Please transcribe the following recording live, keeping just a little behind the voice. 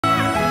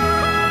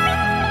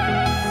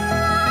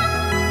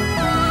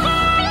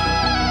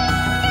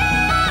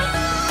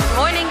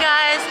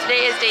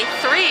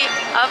3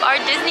 of our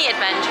Disney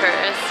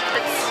adventures.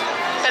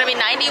 It's gonna be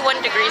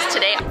 91 degrees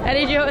today.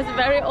 Eddie Joe is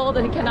very old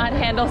and cannot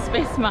handle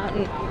Space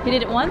Mountain. He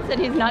did it once and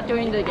he's not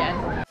doing it again.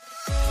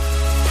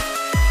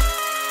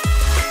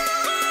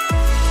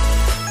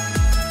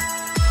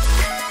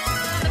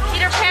 The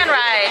Peter Pan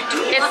ride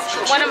is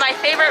one of my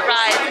favorite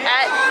rides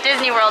at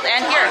Disney World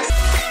and here.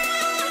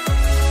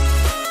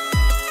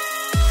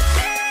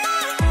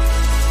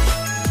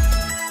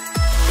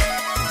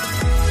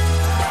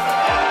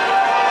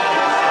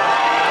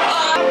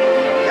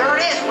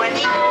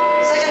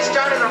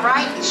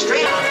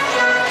 Straight on.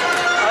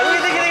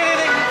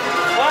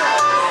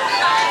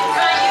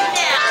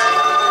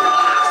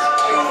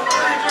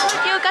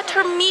 You got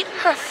to meet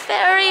her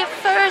very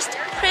first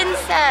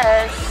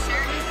princess.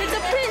 It's a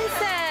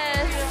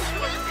princess.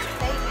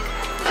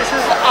 This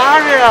is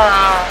Aria.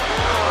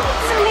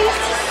 So nice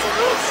to see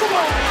you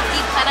today.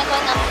 You plan on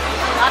going on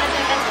a lot of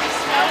adventures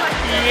today?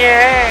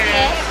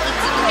 Yeah.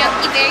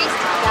 You very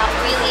stuck out,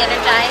 really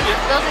energized.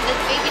 Those are the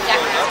baby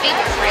Jackson's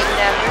favorites right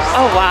there.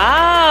 Oh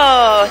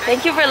wow!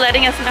 Thank you for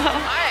letting us know.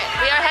 Alright,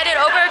 we are headed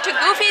over to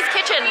Goofy's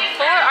Kitchen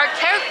for our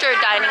character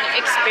dining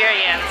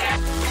experience.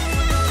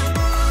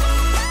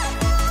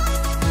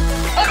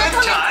 Oh, they're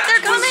coming!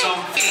 They're coming!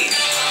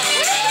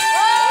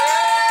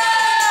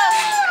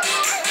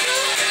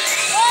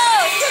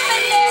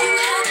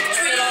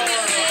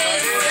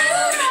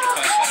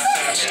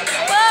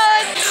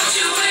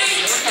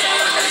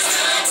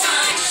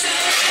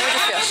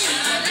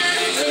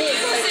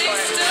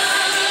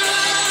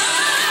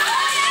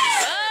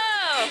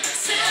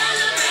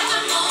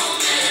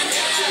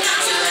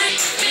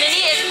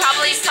 Minnie is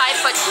probably 5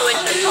 foot 2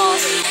 inches tall.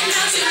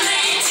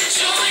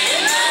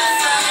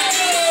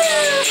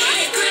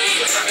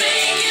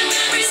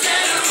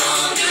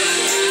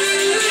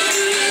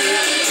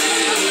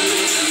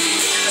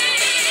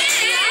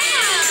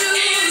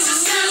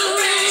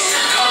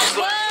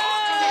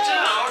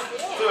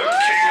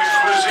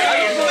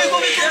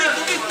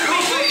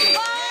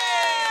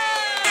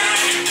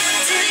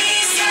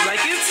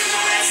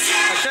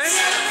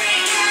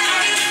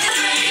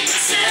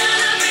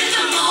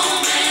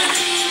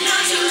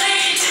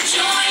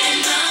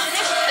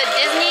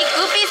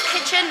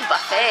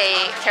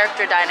 Buffet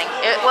character dining.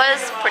 It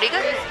was pretty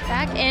good.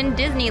 Back in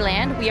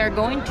Disneyland, we are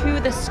going to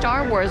the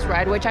Star Wars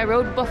ride, which I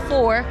rode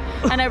before,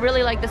 and I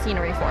really like the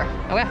scenery for.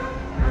 Okay.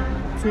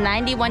 It's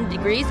 91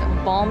 degrees,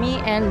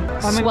 balmy and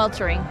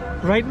sweltering.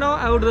 Right now,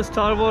 I would do the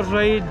Star Wars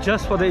ride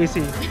just for the AC.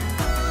 Thank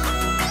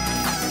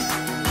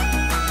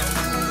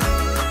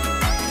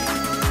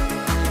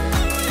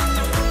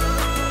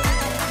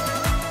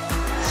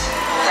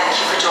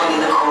you for joining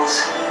the cause.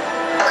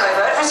 A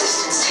covert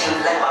resistance team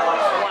led by one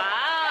of Wow.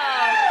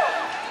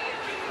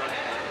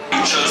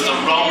 You chose the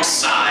wrong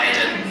side,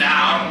 and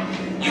now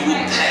you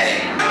will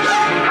pay.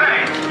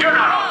 Hey, you're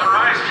not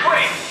authorized.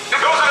 Wait,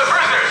 those are the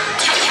prisoners.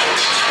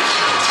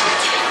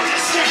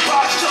 Escape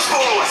pods, just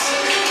follow us.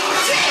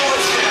 Take the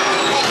list down.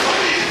 We'll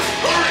come in.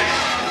 Hurry.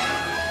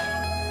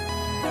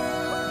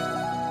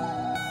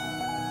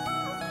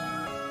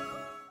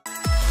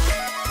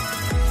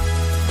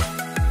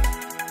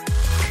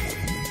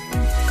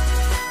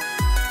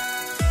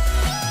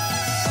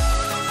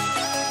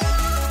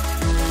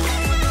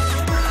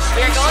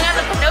 We are going on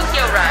the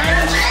Pinocchio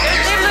ride.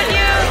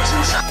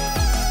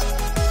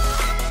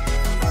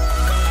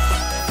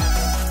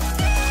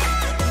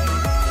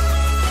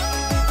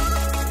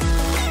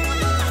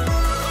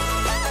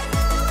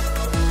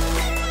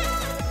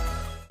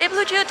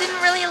 Pinocchio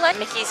didn't really like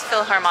Mickey's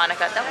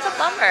Philharmonica. That was a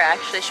bummer,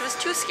 actually. She was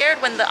too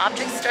scared when the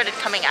objects started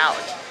coming out.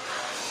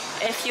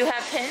 If you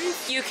have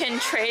pins, you can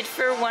trade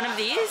for one of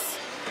these.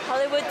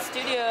 Hollywood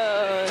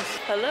Studios.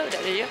 Hello,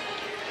 Daddy.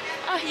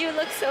 Oh, you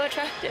look so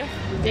attractive.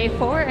 Day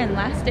 4 and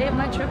last day of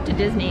my trip to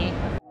Disney.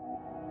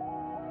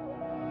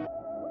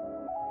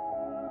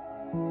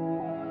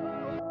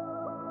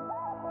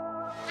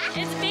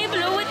 It's Babe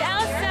Blue with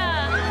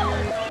Elsa.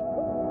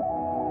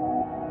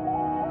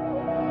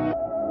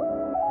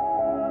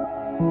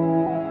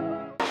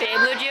 Babe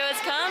Blue Geo is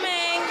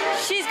coming.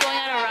 She's going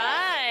on a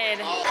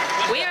ride.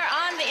 We are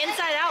on the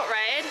Inside Out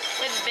ride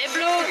with Babe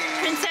Blue,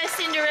 Princess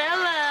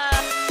Cinderella.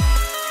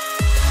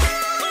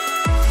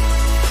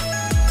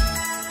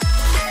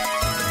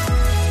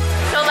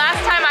 So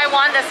last time I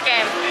won this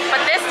game,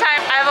 but this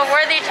time I have a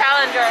worthy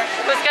challenger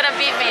who's gonna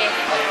beat me.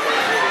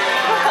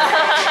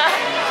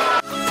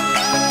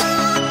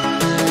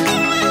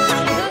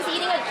 Who's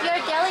eating a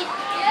Ghirardelli?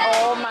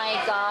 Oh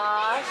my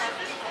gosh.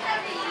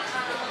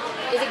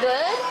 Is it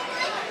good?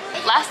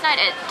 Last night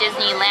at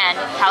Disneyland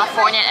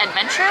California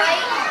Adventure,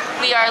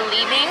 we are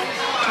leaving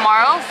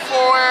tomorrow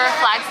for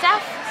Flagstaff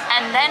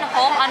and then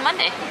home on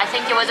Monday. I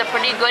think it was a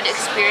pretty good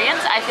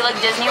experience. I feel like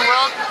Disney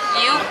World,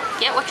 you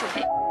get what you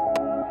pay.